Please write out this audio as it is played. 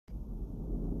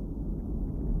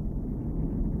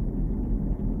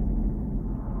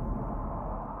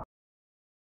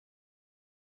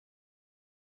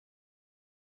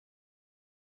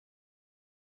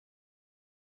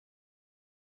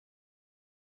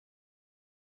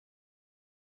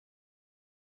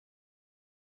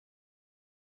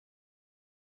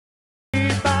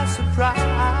surprise.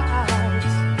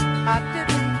 I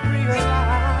didn't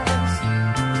realize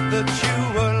that you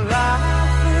were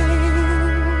laughing.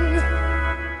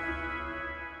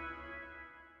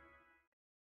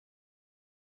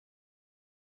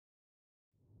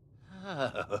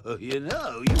 Oh, you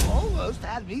know, you almost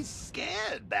had me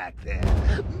scared back there.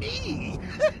 Me?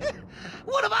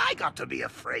 What have I got to be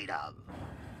afraid of?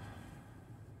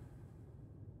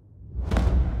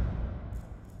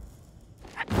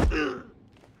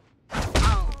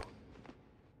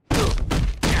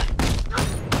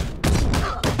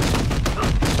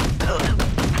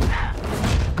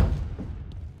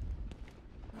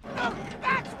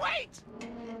 Max, wait!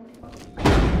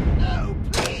 No,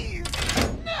 please!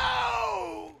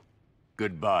 No!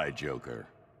 Goodbye, Joker.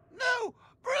 No!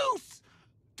 Bruce!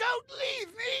 Don't leave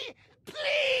me!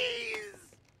 Please!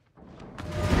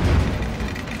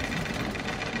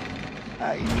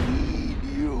 I need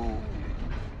you.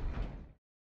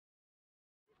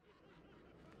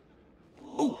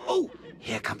 Oh,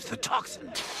 here comes the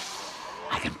toxin.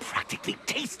 I can practically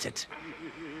taste it.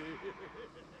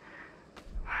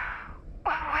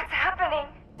 What's happening?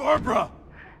 Barbara!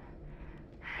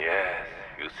 Yes,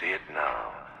 you see it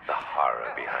now. The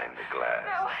horror behind the glass.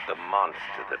 No. The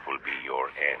monster that will be your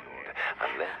end.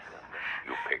 Unless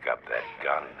you pick up that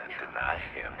gun and deny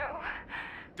him. No.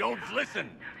 Don't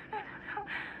listen!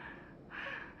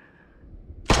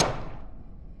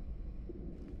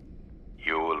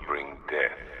 You will bring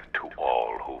death to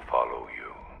all who follow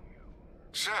you.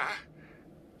 Sir,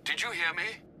 did you hear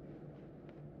me?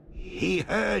 He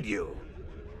heard you.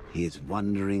 He's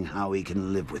wondering how he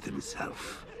can live with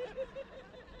himself.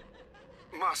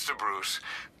 Master Bruce,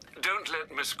 don't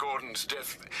let Miss Gordon's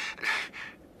death...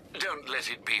 Don't let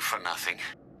it be for nothing.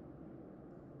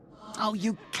 Oh,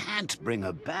 you can't bring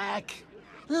her back.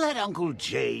 Let Uncle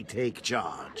Jay take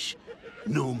charge.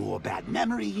 No more bad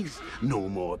memories, no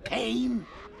more pain,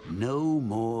 no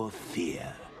more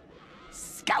fear.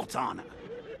 Scout honor.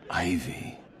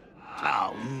 Ivy.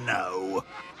 Oh, no.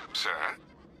 Sir?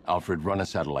 Alfred, run a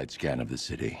satellite scan of the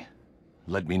city.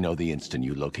 Let me know the instant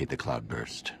you locate the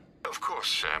cloudburst. Of course,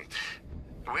 sir.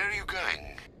 Where are you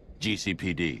going?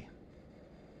 GCPD.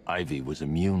 Ivy was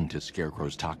immune to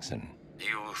Scarecrow's toxin.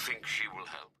 You think she will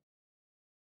help?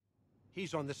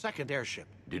 He's on the second airship.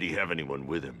 Did he have anyone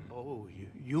with him? Oh,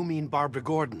 you mean Barbara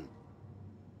Gordon?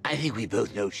 I think we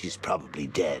both know she's probably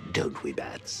dead, don't we,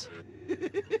 Bats?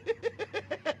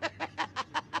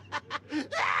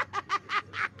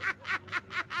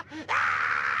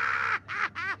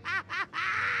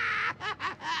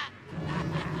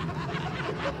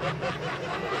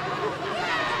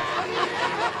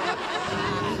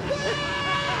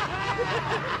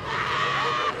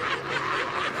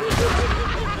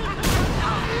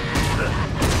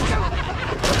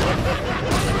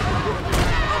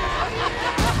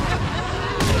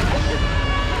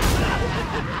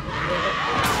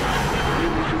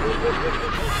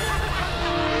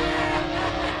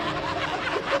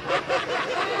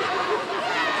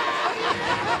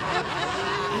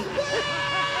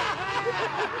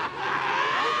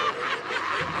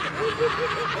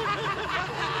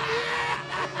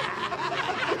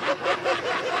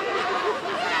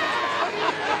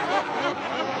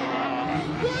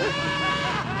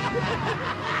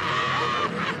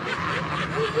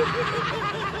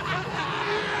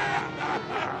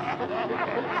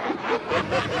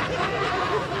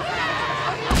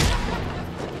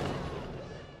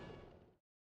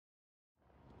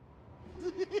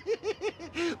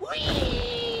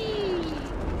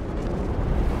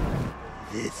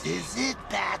 This is it,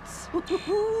 Bats.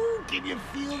 Can you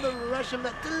feel the rush of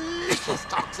that delicious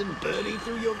toxin burning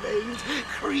through your veins,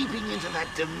 creeping into that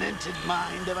demented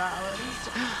mind of ours?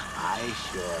 I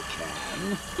sure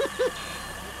can.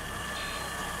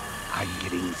 I'm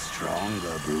getting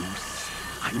stronger, Bruce.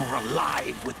 I'm more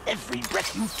alive with every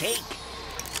breath you take.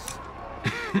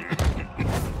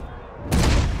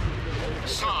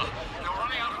 Sir, you're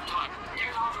running out of time.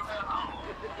 Get out of there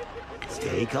now.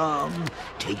 Stay calm.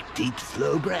 Take deep,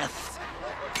 slow breaths.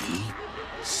 Deep,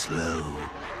 slow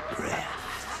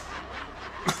breaths.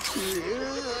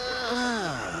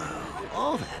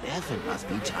 All that effort must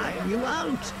be tiring you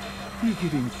out. You're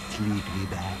getting sleepy,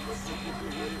 Bats.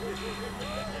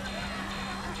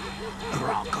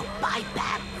 Rock-a-bye,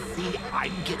 Batsy.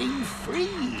 I'm getting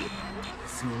free.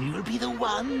 Soon you'll be the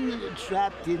one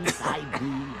trapped inside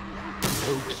me.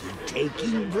 So keep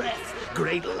taking breaths,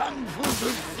 great lungfuls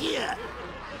of fear.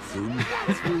 Soon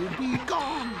Bats will be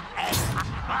gone, and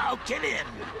I'll kill him.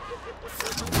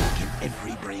 In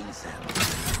every brain cell,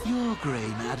 your gray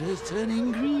matter's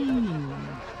turning green.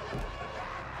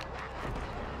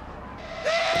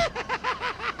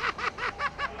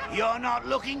 You're not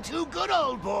looking too good,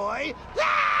 old boy.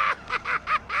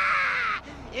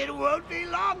 It won't be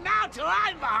long now till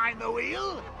I'm behind the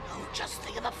wheel. Oh, just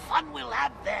think of the fun we'll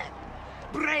have then.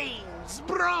 Brains,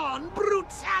 brawn,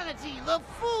 brutality, the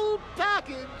full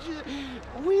package.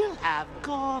 We'll have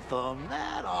Gotham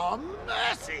at our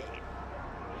mercy.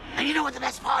 And you know what the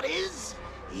best part is?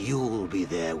 You'll be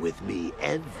there with me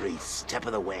every step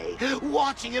of the way,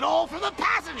 watching it all from the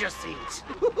passenger seat.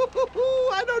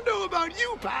 I don't know about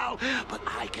you, pal, but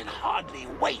I can hardly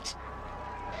wait.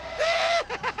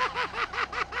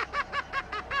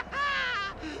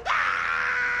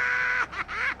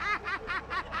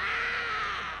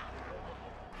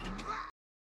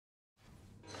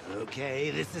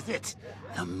 Okay, this is it.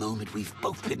 The moment we've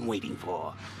both been waiting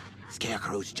for.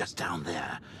 Scarecrow's just down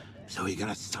there. So are you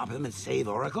gonna stop him and save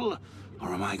Oracle? Or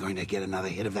am I going to get another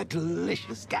hit of that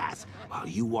delicious gas while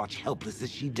you watch helpless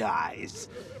as she dies?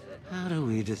 How do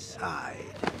we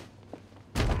decide?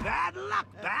 Bad luck,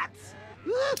 Bats!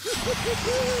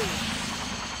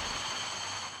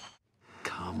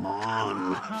 Come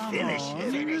on, finish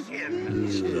him. Finish him.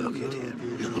 Look at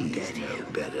him. Look at him.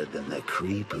 Better than the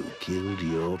creep who killed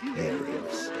your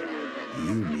parents.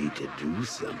 You need to do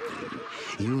something.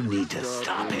 You need to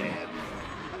stop him.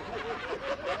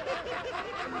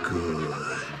 Good.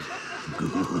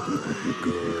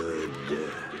 Good.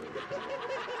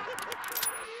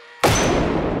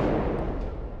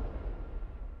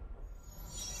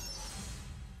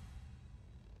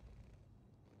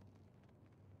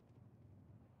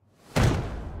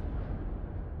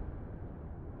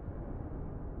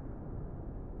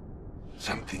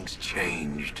 Something's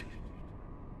changed.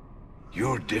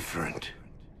 You're different.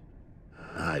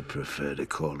 I prefer to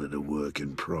call it a work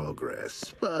in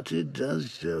progress, but it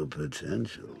does show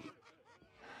potential.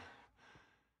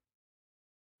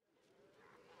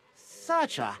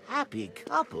 Such a happy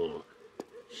couple.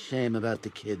 Shame about the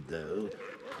kid, though.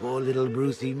 Poor little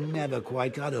Brucey never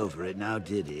quite got over it now,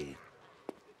 did he?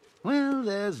 Well,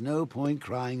 there's no point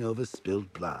crying over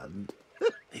spilt blood.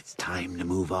 It's time to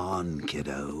move on,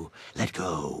 kiddo. Let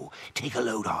go. Take a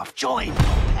load off. Join your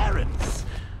parents.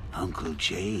 Uncle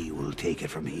Jay will take it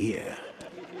from here.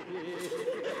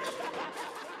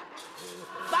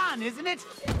 Fun, isn't it?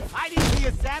 Fighting for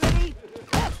your sanity?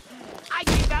 I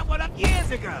gave that one up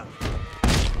years ago.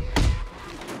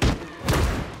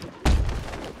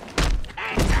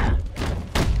 Anger!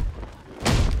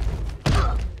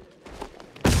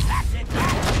 That's it,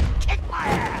 man. Kick my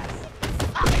ass.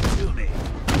 Stop it to me.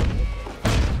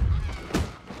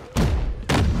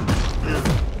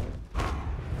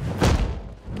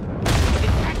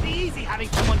 Having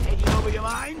someone taking over your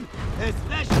mind,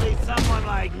 especially someone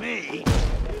like me.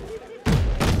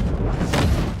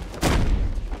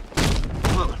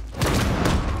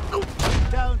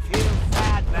 Don't feel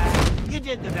sad, man. You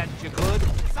did the best you could.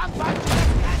 Sometimes you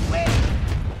just can't win.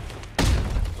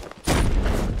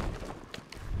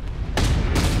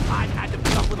 I've had to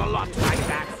put up with a lot tonight,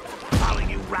 Max. Following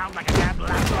you round like a damn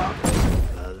lapdog.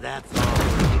 That's all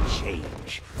going to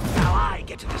change. Now I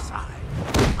get to decide.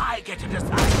 I get to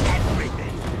decide everything.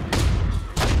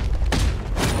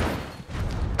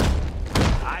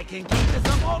 I can keep this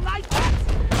up all night, Max.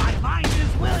 My mind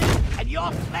is willing, and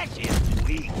your flesh is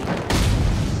weak.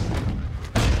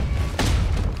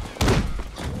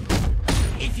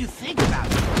 If you think about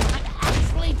it, I'm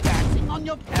actually dancing on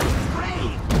your parents'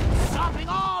 grave, stomping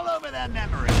all over their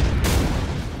memory.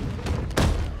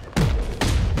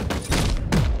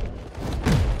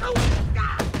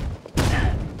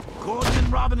 Gordon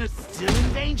and Robin are still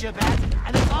in danger, Bat,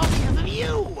 and it's all because of you!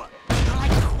 You're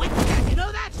like quicksand, you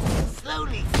know that?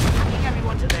 Slowly sucking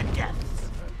everyone to their deaths.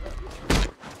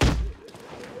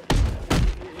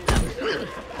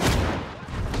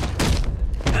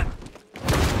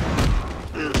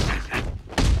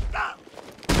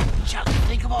 Just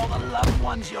think of all the loved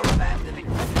ones you're abandoning.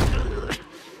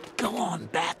 Go on,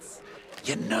 Bats.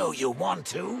 You know you want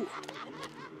to.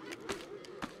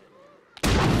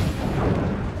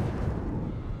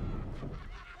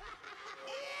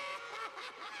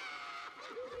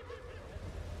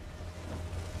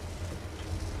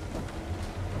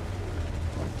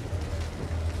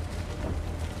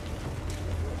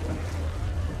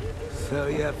 So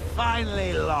you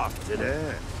finally lost it,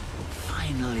 eh?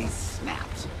 Finally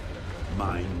snapped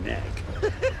my neck.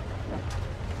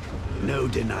 No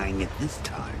denying it this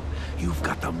time. You've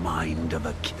got the mind of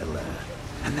a killer.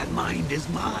 And that mind is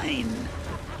mine.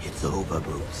 It's over,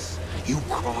 Bruce. You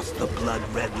crossed the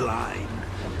blood-red line.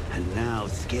 And now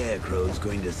Scarecrow's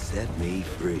going to set me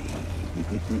free.